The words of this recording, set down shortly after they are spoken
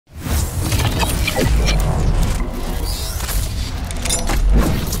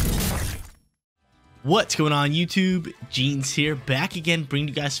What's going on YouTube? Jeans here, back again, bringing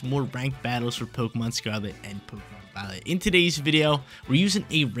you guys some more ranked battles for Pokemon Scarlet and Pokemon Violet. In today's video, we're using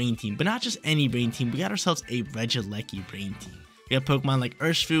a rain team, but not just any rain team. We got ourselves a REGIELEKI rain team. We have Pokemon like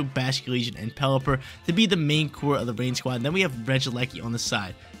Urshifu, Basculegion, and Pelipper to be the main core of the rain squad. And then we have REGIELEKI on the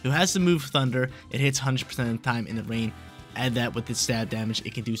side, who has the move Thunder. It hits 100% of the time in the rain. Add that with its stab damage,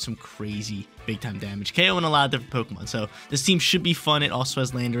 it can do some crazy big time damage, KOing a lot of different Pokemon. So this team should be fun. It also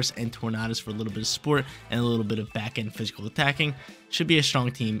has Landorus and Tornadus for a little bit of support and a little bit of back end physical attacking. Should be a strong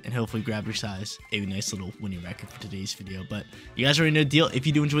team, and hopefully grab your size a nice little winning record for today's video. But you guys already know the deal. If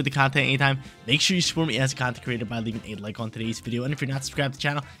you do enjoy the content anytime, make sure you support me as a content creator by leaving a like on today's video. And if you're not subscribed to the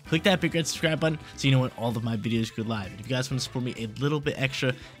channel, click that big red subscribe button so you know when all of my videos go live. And if you guys want to support me a little bit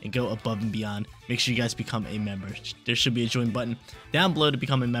extra and go above and beyond, make sure you guys become a member. There should be a join button down below to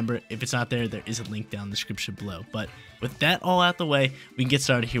become a member. If it's not there, there is a link down in the description below. But with that all out the way, we can get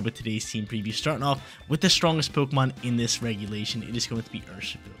started here with today's team preview. Starting off with the strongest Pokemon in this regulation, it is going to be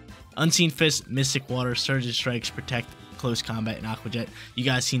Urshifu. Unseen Fist, Mystic Water, Surge and Strikes, Protect, Close Combat, and Aqua Jet. You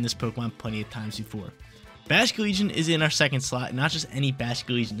guys seen this Pokemon plenty of times before. Basculegion is in our second slot, and not just any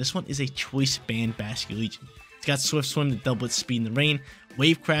Basculegion. This one is a choice band Basculegion. It's got Swift Swim to double its speed in the rain,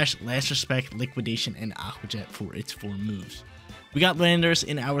 Wave Crash, Last Respect, Liquidation, and Aqua Jet for its 4 moves. We got Landorus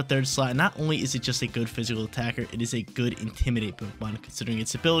in our third slot. Not only is it just a good physical attacker, it is a good Intimidate Pokemon, considering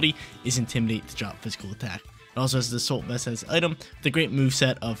its ability is Intimidate to drop physical attack. It also has the Assault Vest as item, with a great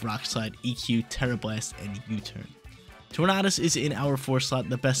moveset of Rock Slide, EQ, Terra Blast, and U-Turn. Tornadus is in our fourth slot,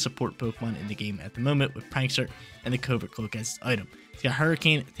 the best support Pokemon in the game at the moment, with Prankster and the Covert Cloak as its item. It's got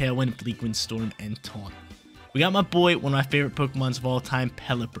Hurricane, Tailwind, Bleak Wind, Storm, and Taunt. We got my boy, one of my favorite Pokemons of all time,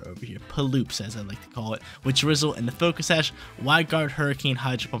 Pelipper over here. Paloops, as I like to call it. With Drizzle and the Focus Sash, Wide Guard, Hurricane,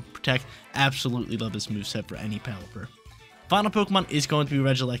 Hydro Pump, Protect. Absolutely love this moveset for any Pelipper. Final Pokemon is going to be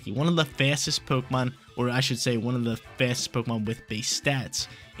REGIELEKI, one of the fastest Pokemon, or I should say one of the fastest Pokemon with base stats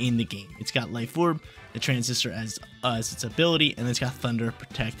in the game. It's got Life Orb, the Transistor as its ability, and it's got Thunder,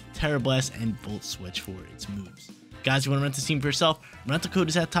 Protect, Terra Blast, and Volt Switch for its moves. Guys, you want to rent this team for yourself? Rental code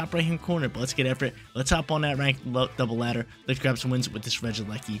is at top right hand corner, but let's get after it. Let's hop on that ranked double ladder. Let's grab some wins with this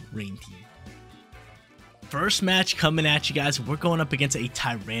REGIELEKI rain team. First match coming at you guys. We're going up against a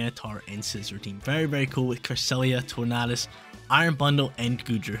Tyranitar and Scizor team. Very, very cool with Cresselia, Tornadus, Iron Bundle, and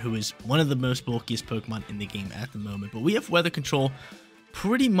Goodra, who is one of the most bulkiest Pokemon in the game at the moment. But we have Weather Control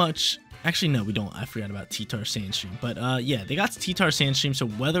pretty much. Actually, no, we don't. I forgot about T-Tar Sandstream. But, yeah, they got T-Tar Sandstream, so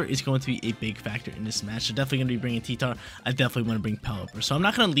weather is going to be a big factor in this match. They're definitely going to be bringing T-Tar. I definitely want to bring Pelipper. So I'm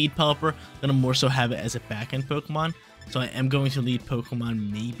not going to lead Pelipper. I'm going to more so have it as a back-end Pokemon. So I am going to lead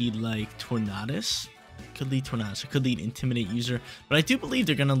Pokemon maybe like Tornadus. Could lead Tornadus. I could lead Intimidate User. But I do believe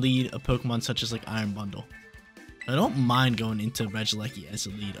they're going to lead a Pokemon such as, like, Iron Bundle. I don't mind going into REGIELEKI as a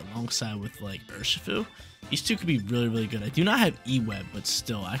lead alongside with, like, Urshifu. These two could be really, really good. I do not have E-Web, but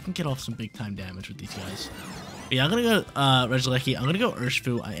still, I can get off some big-time damage with these guys. But yeah, I'm going to go REGIELEKI. I'm going to go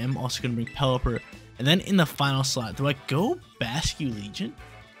Urshifu. I am also going to bring Pelipper. And then in the final slot, do I go Basculegion?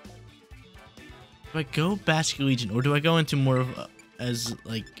 Do I go Basculegion? Or do I go into more of a,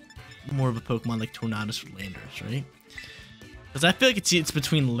 more of a Pokemon like Tornadus or Landorus, right? Because I feel like it's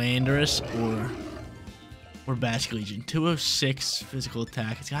between Landorus or Basculegion. 206 physical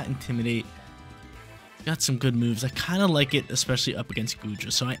attack. It's got Intimidate. Got some good moves. I kind of like it, especially up against Goodra.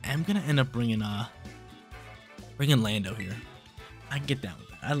 So I am gonna end up bringing Lando here. I can get down with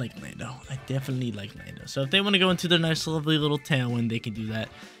that. I like Lando. I definitely like Lando. So if they want to go into their nice, lovely little Tailwind, they can do that.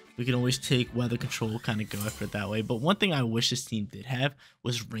 We can always take Weather Control, kind of go after it that way. But one thing I wish this team did have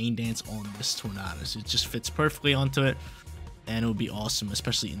was Rain Dance on this Tornadus. It just fits perfectly onto it, and it would be awesome,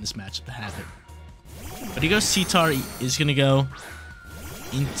 especially in this matchup to have it. But he goes T-Tar is gonna go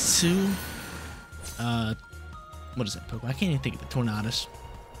into. What is that Pokemon? I can't even think of the Tornadus.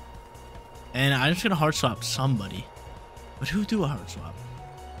 And I'm just gonna hard swap somebody. But who do a hard swap?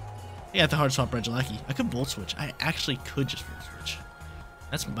 Yeah, I have to hard swap REGIELEKI. I could Volt Switch. I actually could just Volt Switch.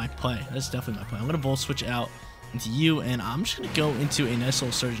 That's my play. That's definitely my play. I'm gonna Volt Switch out into you, and I'm just gonna go into a nice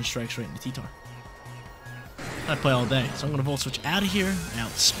little Surge and Strikes right into T-Tar. I play all day. So I'm gonna Volt Switch out of here,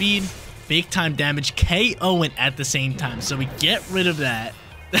 out speed, big time damage, KOing at the same time. So we get rid of that.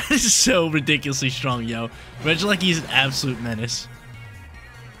 That is so ridiculously strong, yo. REGIELEKI is an absolute menace.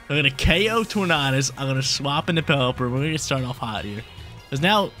 I'm going to KO Tornadus. I'm going to swap into Pelipper. We're going to start off hot here. Because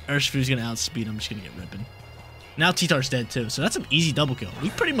now Urshifu's going to outspeed. I'm just going to get ripping. Now T-Tar's dead too. So that's an easy double kill. We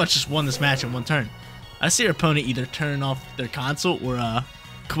pretty much just won this match in one turn. I see our opponent either turning off their console or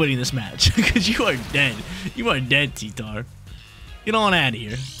quitting this match. Because you are dead. You are dead, T-Tar. Get on out of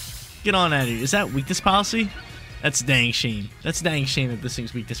here. Get on out of here. Is that weakness policy? That's a dang shame. That's a dang shame that this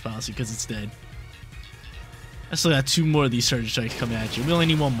thing's weakness policy because it's dead. I still got 2 more of these Surge Strikes coming at you. We only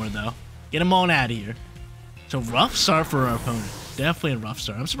need 1 more, though. Get them on out of here. So, rough start for our opponent. Definitely a rough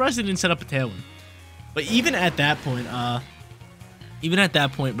start. I'm surprised they didn't set up a Tailwind. But even at that point,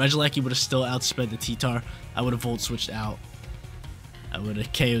 Regieleki would have still outsped the T-Tar. I would have Volt Switched out. I would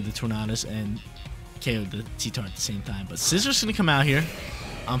have KO'd the Tornadus and KO'd the T-Tar at the same time. But Scissor's going to come out here.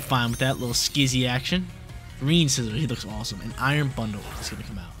 I'm fine with that little skizzy action. Green Scissor, he looks awesome. And Iron Bundle is going to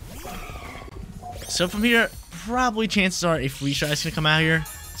come out. So from here, probably chances are a Freeze Dry is going to come out here.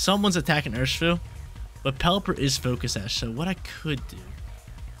 Someone's attacking Urshifu, but Pelipper is Focus Sash. So what I could do...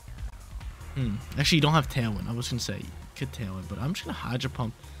 Actually, you don't have Tailwind. I was going to say you could Tailwind, but I'm just going to Hydro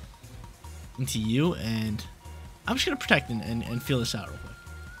Pump into you, and I'm just going to protect and feel this out real quick.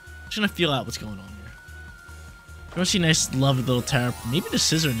 I'm just going to feel out what's going on here. You're going to see a nice, lovely little Terra. Maybe the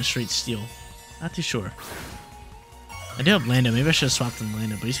Scissor and the Straight Steel. Not too sure. I do have Lando. Maybe I should have swapped in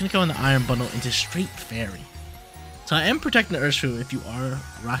Lando, but he's going to go in the Iron Bundle into Straight Fairy. So I am protecting the Urshifu if you are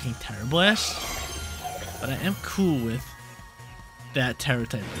rocking Terra Blast, but I am cool with that Terra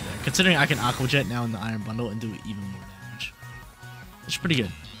type right there, considering I can Aqua Jet now in the Iron Bundle and do even more damage. It's pretty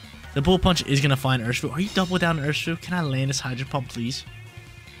good. The Bull Punch is going to find Urshifu. Are you double down on Urshifu? Can I land this Hydro Pump, please?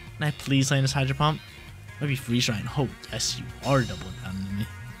 Can I please land this Hydro Pump? Maybe Freeze Dry and hope. Yes, you are doubling down on me.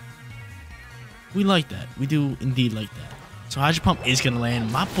 We like that. We do indeed like that. So Hydro Pump is going to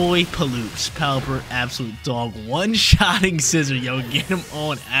land. My boy Paloops, Pelipper, absolute dog. One-shotting Scissor. Yo, get him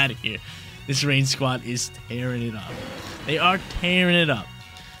on out of here. This Rain Squad is tearing it up. They are tearing it up.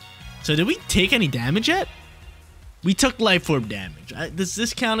 So did we take any damage yet? We took Life Orb damage. Does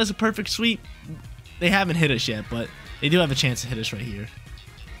this count as a perfect sweep? They haven't hit us yet, but they do have a chance to hit us right here.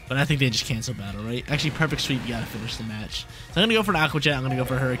 But I think they just cancel battle, right? Actually, perfect sweep, you gotta finish the match. So I'm gonna go for an Aqua Jet, I'm gonna go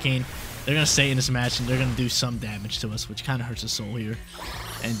for a Hurricane. They're gonna stay in this match and they're gonna do some damage to us, which kind of hurts the soul here.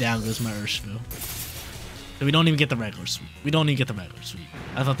 And down goes my Urshifu. So we don't even get the regular sweep. We don't even get the regular sweep.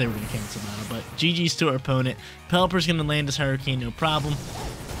 I thought they were gonna cancel battle, but GG's to our opponent. Pelipper's gonna land his Hurricane, no problem.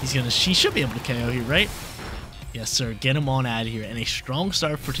 She should be able to KO here, right? Yes, sir. Get him on out of here. And a strong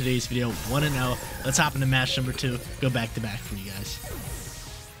start for today's video. 1-0. Let's hop into match number 2. Go back to back for you guys.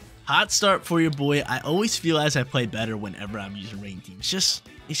 Hot start for your boy. I always feel as I play better whenever I'm using Rain Team. It's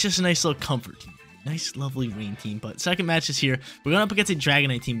just a nice little comfort team. Nice, lovely Rain Team. But second match is here. We're going up against a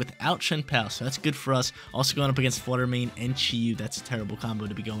Dragonite team without Shenpao, so that's good for us. Also going up against Flutter Mane and Chiyu. That's a terrible combo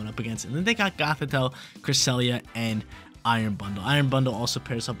to be going up against. And then they got Gothitelle, Cresselia, and Iron Bundle. Iron Bundle also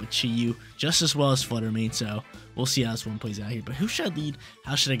pairs up with Chiyu just as well as Flutter Mane, so we'll see how this one plays out here. But who should I lead?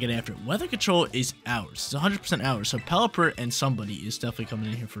 How should I get after it? Weather Control is ours. It's 100% ours. So Pelipper and somebody is definitely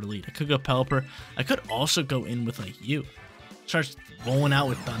coming in here for the lead. I could go Pelipper. I could also go in with like you. Start rolling out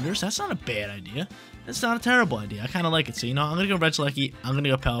with Thunders. That's not a bad idea. That's not a terrible idea. I kind of like it. So, you know, I'm going to go Regieleki. I'm going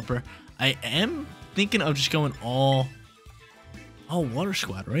to go Pelipper. I am thinking of just going all Water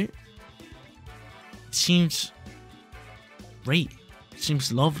Squad, right? It seems great.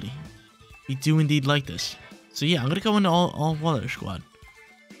 Seems lovely. We do indeed like this. So yeah, I'm going to go into all Water Squad.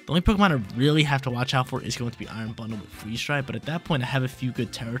 The only Pokemon I really have to watch out for is going to be Iron Bundle with Freeze Dry, but at that point I have a few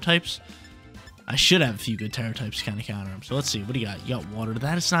good Terror types. I should have a few good Terror types to kind of counter them. So let's see, what do you got? You got Water.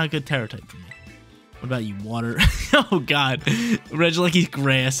 That is not a good Terror type for me. What about you? Water. Oh god. Regieleki's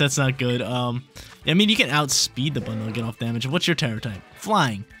Grass. That's not good. I mean, you can outspeed the bundle and get off damage. What's your Terror type?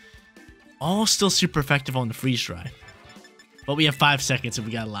 Flying. All still super effective on the Freeze Dry. But we have 5 seconds and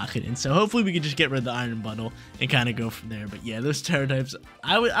we gotta lock it in. So hopefully we can just get rid of the Iron Bundle and kind of go from there. But yeah, those Terror types,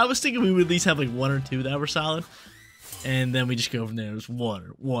 I was thinking we would at least have like 1 or 2 that were solid. And then we just go from there. It was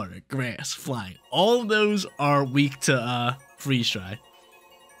Water, Grass, Flying. All of those are weak to Freeze Dry.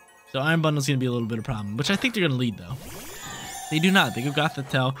 So Iron Bundle's gonna be a little bit of a problem, which I think they're gonna lead though. They do not. They go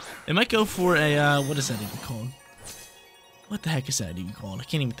Gothitelle. They might go for a, what is that even called? What the heck is that even called? I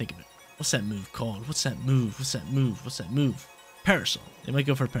can't even think of it. What's that move called? What's that move? What's that move? What's that move? Parasol. They might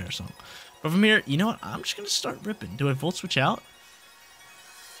go for a Parasol. But from here, you know what? I'm just going to start ripping. Do I Volt Switch out?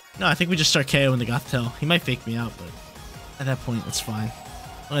 No, I think we just start KOing the Gothitelle. He might fake me out, but at that point, it's fine.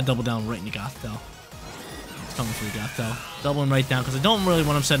 I'm going to double down right into Gothitelle. It's coming for you, Gothitelle. Doubling right down, because I don't really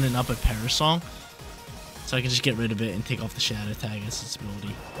want him setting it up at Parasol. So I can just get rid of it and take off the Shadow Tag as its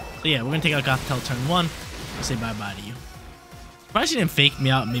ability. So yeah, we're going to take out Gothitelle turn 1. I'll say bye-bye to you. Surprised he didn't fake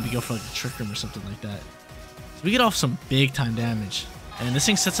me out and maybe go for like a Trick Room or something like that. So we get off some big time damage. And this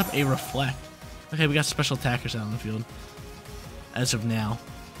thing sets up a Reflect. Okay, we got special attackers out on the field. As of now.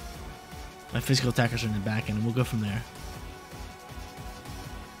 My physical attackers are in the back end and we'll go from there.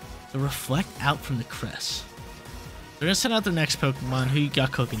 The Reflect out from the Crest. They're going to send out their next Pokemon. Who you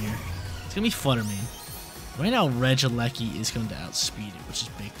got cooking here? It's going to be Flutter Mane. Right now, Regieleki is going to outspeed it, which is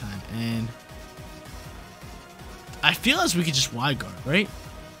big time. And I feel as we could just wide guard, right?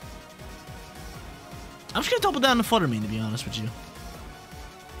 I'm just gonna double down the Flutter Mane, to be honest with you.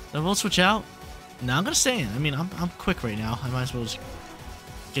 I won't switch out. No, I'm gonna stay in. I mean, I'm quick right now. I might as well just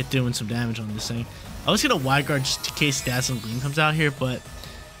get doing some damage on this thing. I was gonna wide guard just in case Dazzling Gleam comes out here, but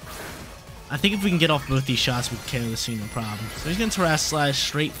I think if we can get off both these shots, we can KO this thing, no problem. So he's gonna Terrace Slash,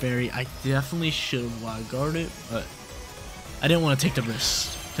 straight Fairy. I definitely should have wide guarded it, but I didn't want to take the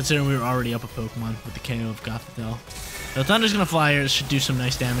risk, considering we were already up a Pokemon with the KO of Gothitelle. So Thunder's gonna fly here. This should do some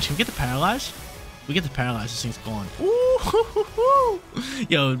nice damage. Can we get the Paralyze? We get the Paralyze, this thing's gone. Ooh!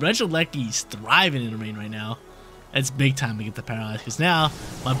 Yo, Regieleki's thriving in the rain right now. It's big time to get the Paralyze, because now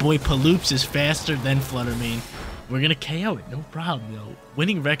my boy Paloops is faster than Flutter Mane. We're gonna KO it, no problem, yo.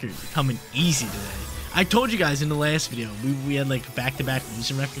 Winning record coming easy today. I told you guys in the last video, we had like back-to-back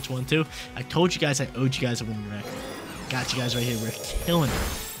losing records, 1-2. I told you guys I owed you guys a winning record. Got you guys right here. We're killing it.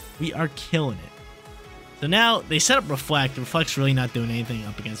 We are killing it. So now they set up Reflect. Reflect's really not doing anything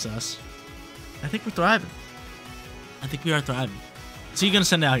up against us. I think we're thriving. I think we are thriving. So you're gonna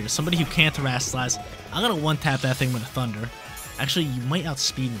send out here somebody who can't Terrace Slash. I'm gonna one-tap that thing with a Thunder. Actually, you might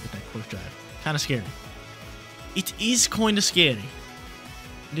outspeed me with that Quick Drive. Kind of scary. It is kind of scary.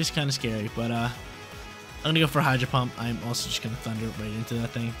 It is kind of scary, but I'm gonna go for a Hydro Pump. I'm also just gonna Thunder right into that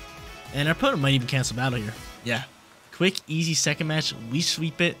thing. And our opponent might even cancel battle here. Yeah. Quick, easy second match. We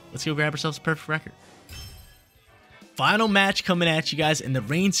sweep it. Let's go grab ourselves a perfect record. Final match coming at you guys, and the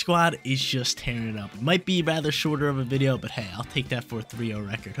Rain Squad is just tearing it up. It might be rather shorter of a video, but hey, I'll take that for a 3-0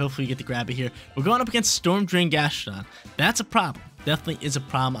 record. Hopefully, we get to grab it here. We're going up against Storm Drain Gastrodon. That's a problem. Definitely is a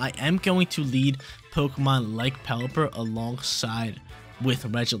problem. I am going to lead Pokemon like Pelipper alongside with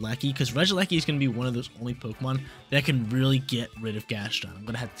Regieleki, because Regieleki is going to be one of those only Pokemon that can really get rid of Gastrodon. I'm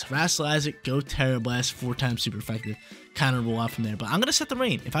going to have to Terrasilize it, go Terra Blast, 4 times super effective, kind of roll out from there. But I'm going to set the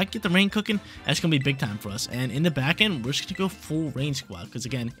Rain. If I get the Rain cooking, that's going to be big time for us. And in the back end, we're just going to go full Rain Squad, because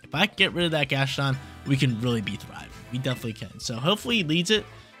again, if I get rid of that Gastrodon, we can really be thriving. We definitely can. So hopefully he leads it,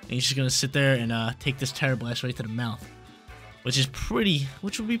 and he's just going to sit there and take this Terra Blast right to the mouth, which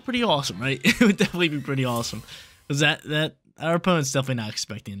would be pretty awesome, right? It would definitely be pretty awesome, because our opponent's definitely not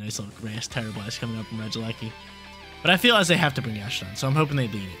expecting a nice little grass Terra Blast coming up from Regieleki. But I feel as they have to bring Gastrodon, so I'm hoping they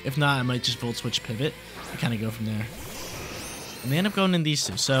lead it. If not, I might just Volt Switch Pivot and kind of go from there. And they end up going in these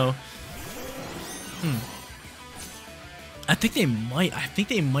two, so I think they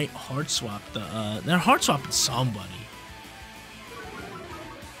might hard swap the they're hard swapping somebody.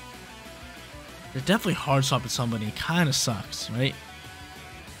 They're definitely hard swapping somebody. It kind of sucks, right?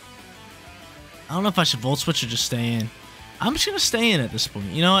 I don't know if I should Volt Switch or just stay in. I'm just going to stay in at this point.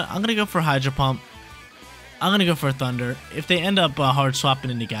 You know what? I'm going to go for a Hydro Pump. I'm going to go for a Thunder. If they end up hard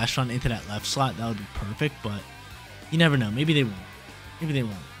swapping into Gastrodon into that left slot, that would be perfect, but you never know. Maybe they won't. Maybe they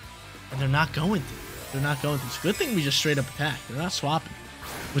won't. And they're not going to. They're not going to. It's a good thing we just straight up attack. They're not swapping,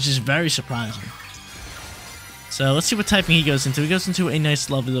 which is very surprising. So let's see what typing he goes into. He goes into a nice,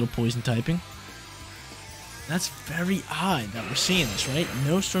 lovely little Poison typing. That's very odd that we're seeing this, right?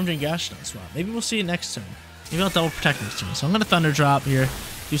 No Storm Drain Gastrodon swap. Maybe we'll see it next turn. Maybe I'll double protect next turn. So I'm going to Thunder Drop here.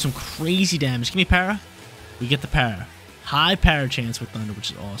 Do some crazy damage. Give me Para. We get the Para. High Para chance with Thunder,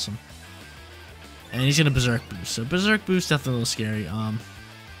 which is awesome. And he's going to Berserk Boost. So Berserk Boost, definitely a little scary. And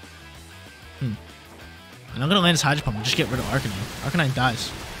I'm going to land his Hydro Pump and just get rid of Arcanine. Arcanine dies.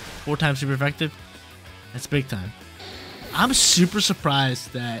 4 times super effective. That's big time. I'm super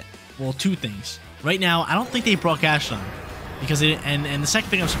surprised that, well, 2 things. Right now, I don't think they brought Gastrodon. Because they didn't, and the second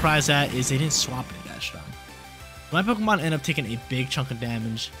thing I'm surprised at is they didn't swap it to Gastrodon. My Pokemon end up taking a big chunk of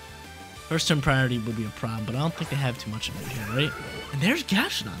damage. First turn priority would be a problem, but I don't think they have too much of it here, right? And there's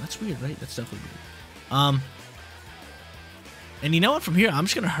Gastrodon. That's weird, right? That's definitely weird. And you know what? From here, I'm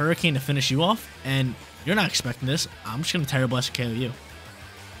just going to Hurricane to finish you off. And you're not expecting this. I'm just going to Terra Blast KO you.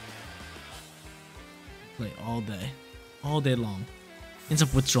 Play all day. All day long. Ends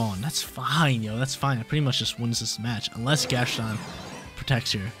up withdrawing. That's fine, yo. That's fine. I pretty much just wins this match. Unless Gastrodon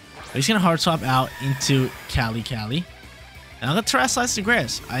protects here. But he's going to hard swap out into Cali. And I'm going to Terra Slice the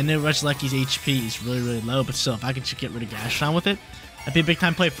Grass. I know Regieleki's HP is really, really low, but still, if I could just get rid of Gastrodon with it, that'd be a big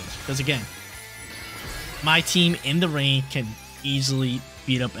time play for us. Because again, my team in the rain can easily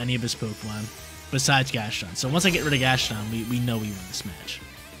beat up any of his Pokemon besides Gastrodon. So once I get rid of Gastrodon, we know we win this match.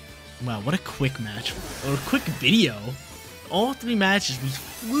 Wow, what a quick match. Or a quick video. All 3 matches we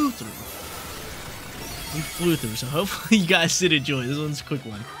flew through. So hopefully you guys did enjoy. This one's a quick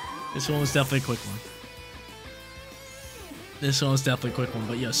one. This one was definitely a quick one.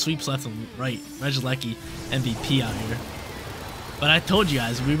 But yeah, sweeps left and right. Regieleki MVP out here. But I told you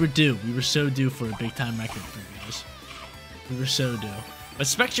guys, we were due. We were so due for a big time record for you guys. We were so due. But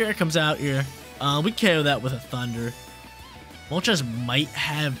Spectre comes out here. We KO that with a Thunder. Moltres might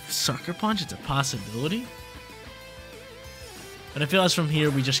have Sucker Punch. It's a possibility. But I feel as from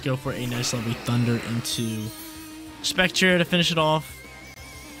here, we just go for a nice lovely Thunder into Spectre to finish it off.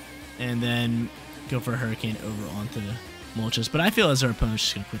 And then go for a Hurricane over onto Moltres. But I feel as our opponent's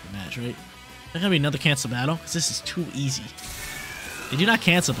just going to quit the match, right? There's going to be another cancel battle because this is too easy. They do not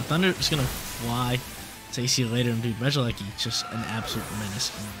cancel, but Thunder is going to fly. Say see you later. And dude, Regieleki, just an absolute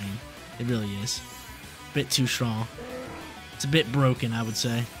menace in the rain. It really is. A bit too strong. It's a bit broken, I would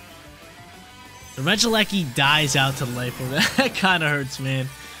say. The Regieleki dies out to life. That kind of hurts, man.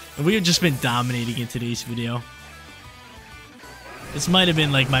 And we have just been dominating in today's video. This might have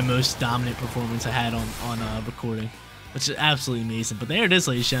been like my most dominant performance I had on recording, which is absolutely amazing. But there it is,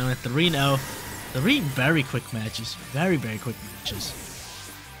 ladies and gentlemen, 3-0. 3 very quick matches. Very, very quick matches.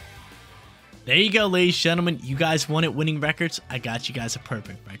 There you go, ladies and gentlemen. You guys wanted winning records. I got you guys a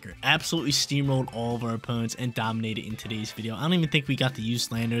perfect record. Absolutely steamrolled all of our opponents and dominated in today's video. I don't even think we got to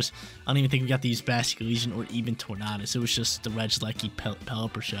use Landers. I don't even think we got to use Bastion Legion or even Tornadus. It was just the Regieleki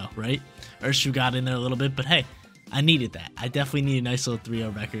Pelipper show, right? Urshifu got in there a little bit, but hey, I needed that. I definitely need a nice little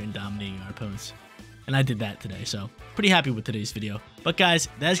 3-0 record in dominating our opponents. And I did that today, so pretty happy with today's video. But guys,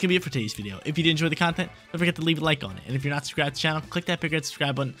 that's going to be it for today's video. If you did enjoy the content, don't forget to leave a like on it. And if you're not subscribed to the channel, click that big red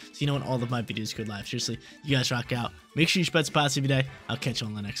subscribe button so you know when all of my videos go live. Seriously, you guys rock out. Make sure you spread some positivity today. I'll catch you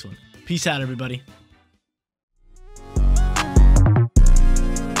on the next one. Peace out, everybody.